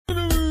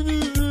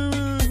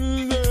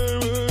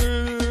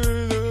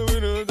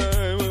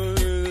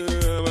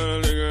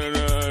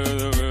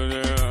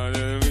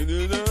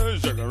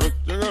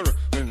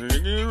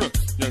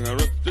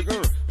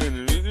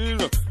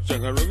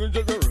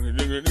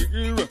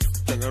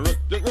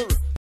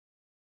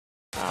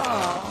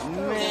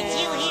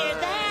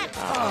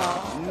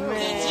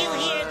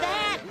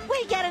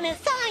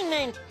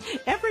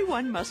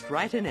Everyone must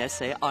write an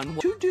essay on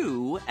what to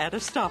do at a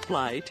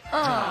stoplight.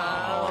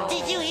 Oh.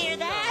 Did you hear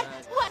that?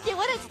 What do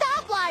at a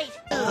stoplight?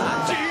 Did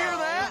you hear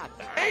that?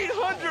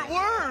 800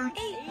 words!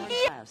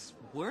 Yes,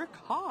 work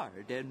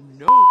hard and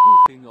no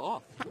goofing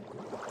off.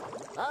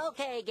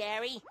 Okay,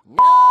 Gary,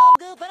 no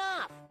goofing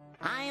off.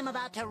 I am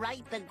about to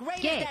write the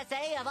greatest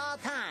essay of all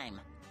time.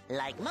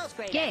 Like most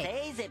great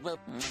essays, it will...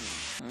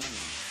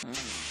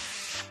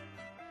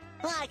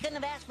 Well, I couldn't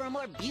have asked for a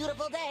more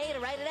beautiful day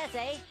to write an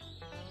essay.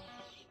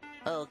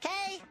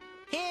 Okay,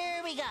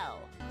 here we go.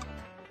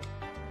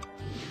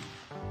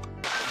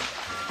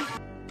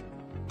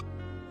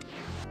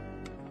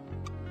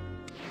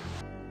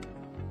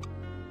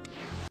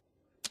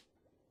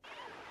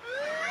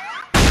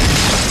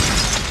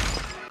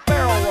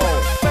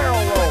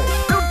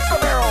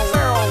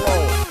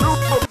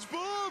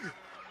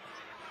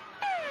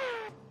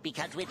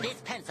 Because with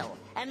this pencil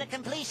and the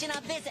completion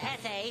of this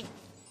essay,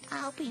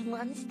 I'll be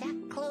one step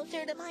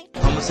closer to my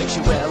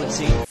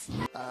homosexuality.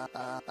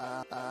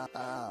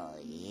 Oh,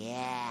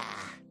 yeah.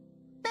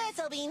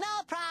 This'll be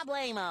no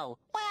problemo.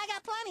 Well, I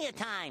got plenty of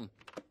time.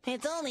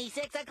 It's only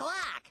 6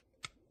 o'clock.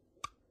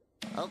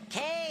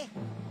 Okay,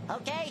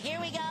 here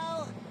we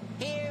go.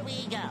 Here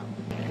we go.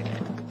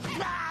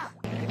 Ah!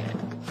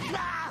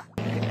 Ah!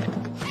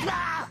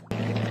 Ah!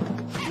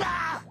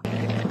 Ah!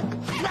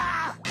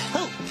 Ah!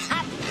 Hoo!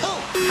 Hop! Hoo!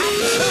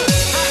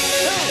 Hop!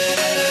 Hoo!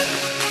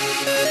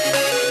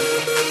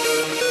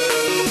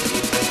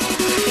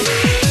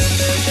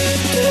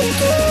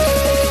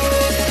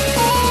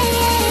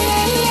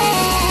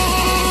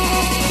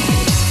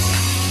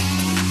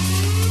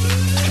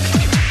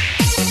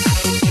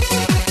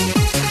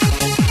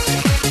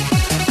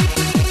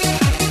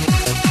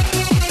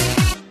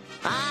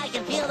 I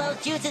can feel those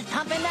juices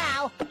pumping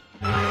now.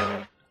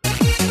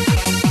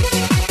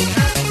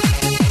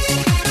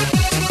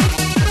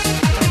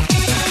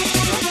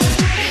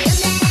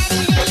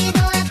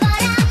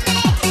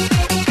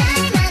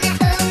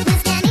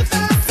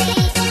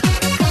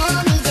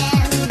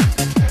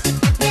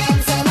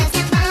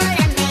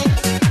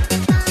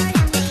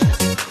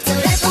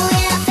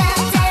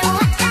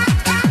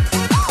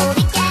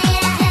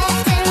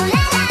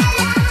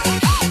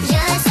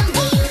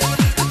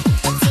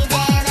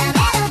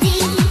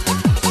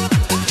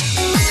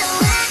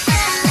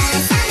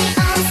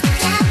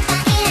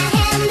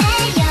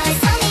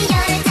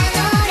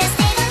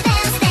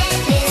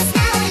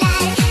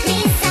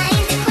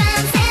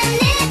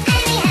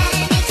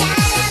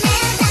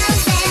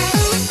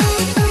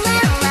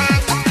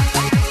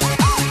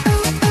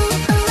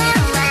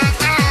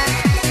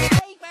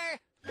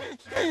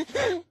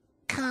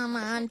 Come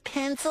on,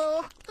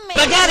 pencil. Make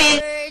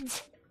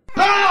words.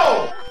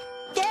 No!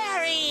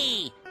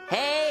 Gary!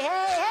 Hey,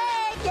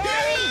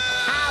 Gary!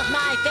 How's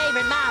my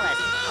favorite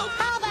mollusk?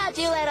 How about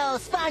you let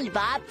old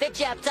Spongebob fix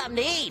you up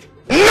something to eat?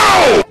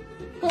 No!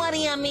 What do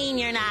you mean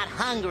you're not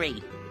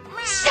hungry?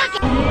 Suck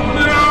it!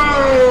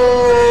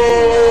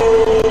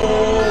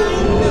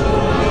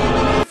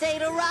 Say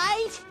to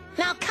right?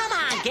 Now come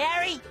on,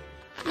 Gary!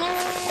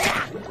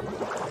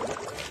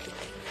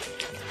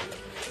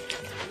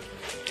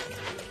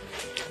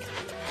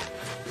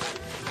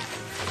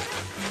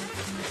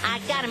 I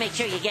gotta make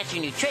sure you get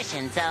your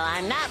nutrition, so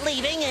I'm not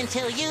leaving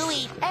until you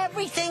eat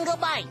every single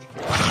bite.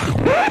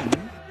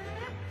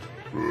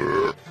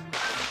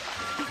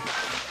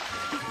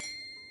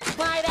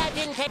 Why, that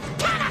didn't take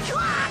 10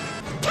 o'clock!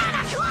 10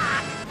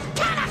 o'clock!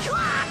 10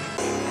 o'clock!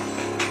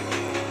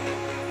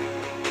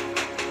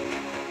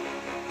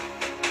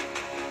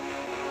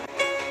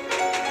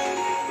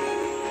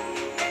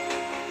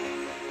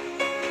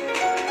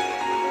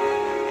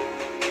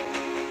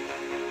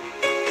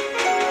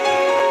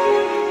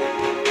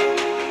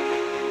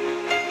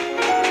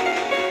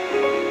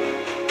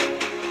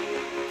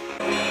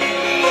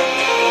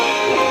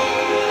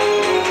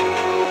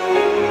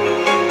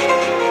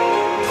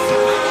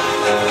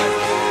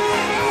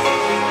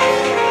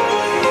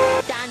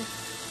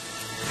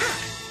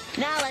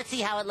 Now let's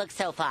see how it looks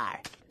so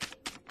far.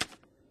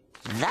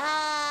 It's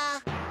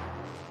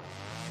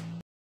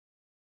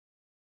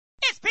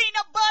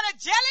peanut butter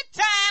jelly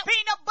time!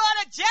 Peanut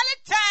butter jelly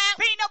time!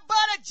 Peanut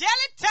butter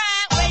jelly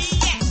time! Where you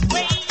at?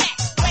 Where you at?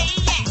 Where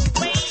you at?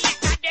 Where you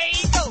at? There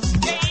you go!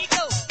 There you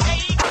go!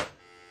 There you go!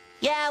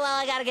 Yeah, well,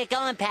 I gotta get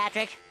going,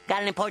 Patrick.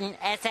 Got an important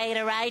essay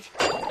to write?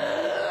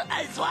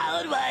 I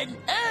swallowed one.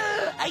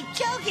 I'm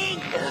choking.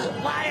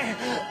 Water.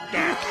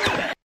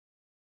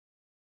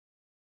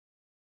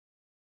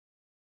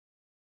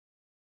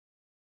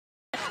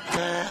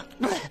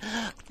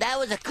 That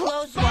was a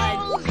close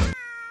one.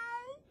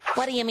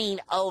 What do you mean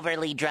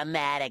overly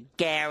dramatic,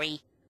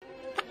 Gary?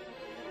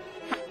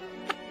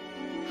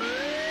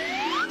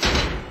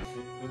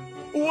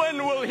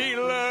 When will he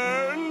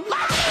learn?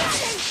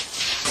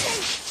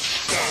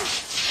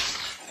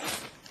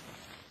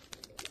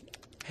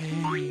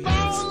 Hey,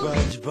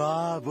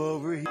 Spongebob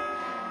over here.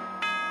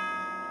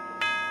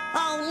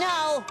 Oh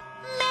no!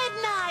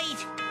 Midnight!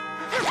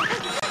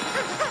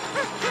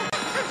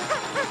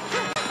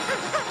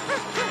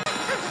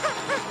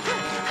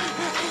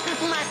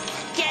 Must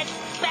get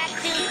back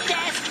to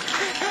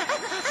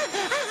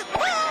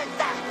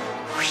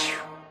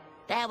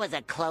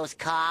close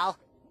call.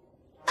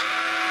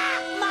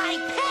 Ah! My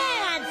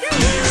pants!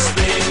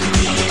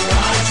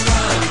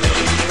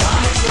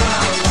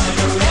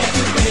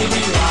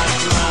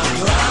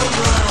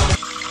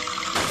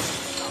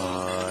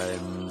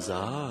 Time's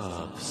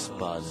up,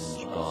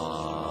 SpongeBob.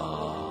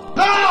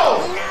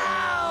 No!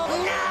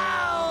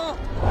 No!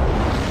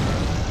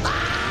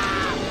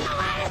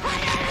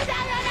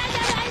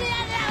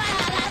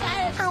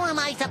 How am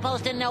I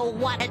supposed to know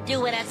what to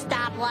do at a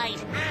stoplight?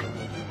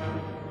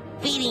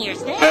 Feeding your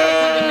snake is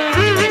something not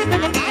to do at a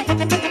stoplight.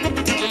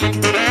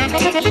 And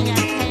making a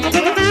sandwich.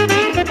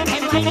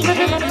 And lighting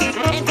candles.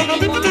 And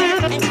drinking water.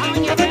 And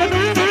calling your friends.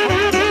 And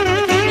watching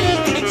the TV.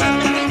 And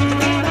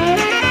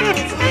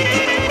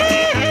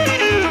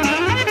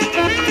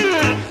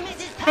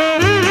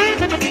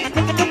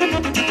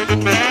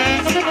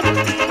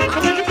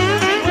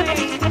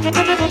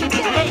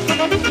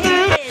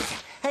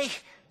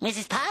just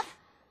Mrs. Puff?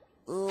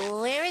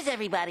 Where is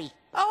everybody?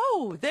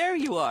 Oh, there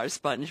you are,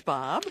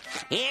 SpongeBob.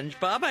 Here?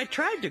 SpongeBob, I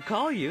tried to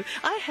call you.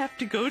 I have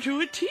to go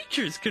to a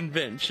teacher's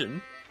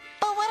convention.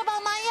 But what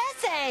about my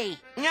essay?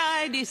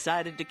 I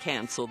decided to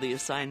cancel the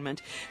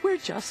assignment. We're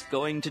just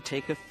going to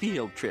take a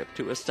field trip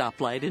to a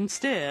stoplight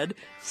instead.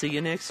 See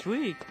you next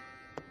week.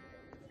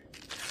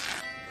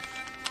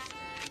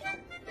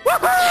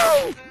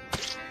 Woohoo!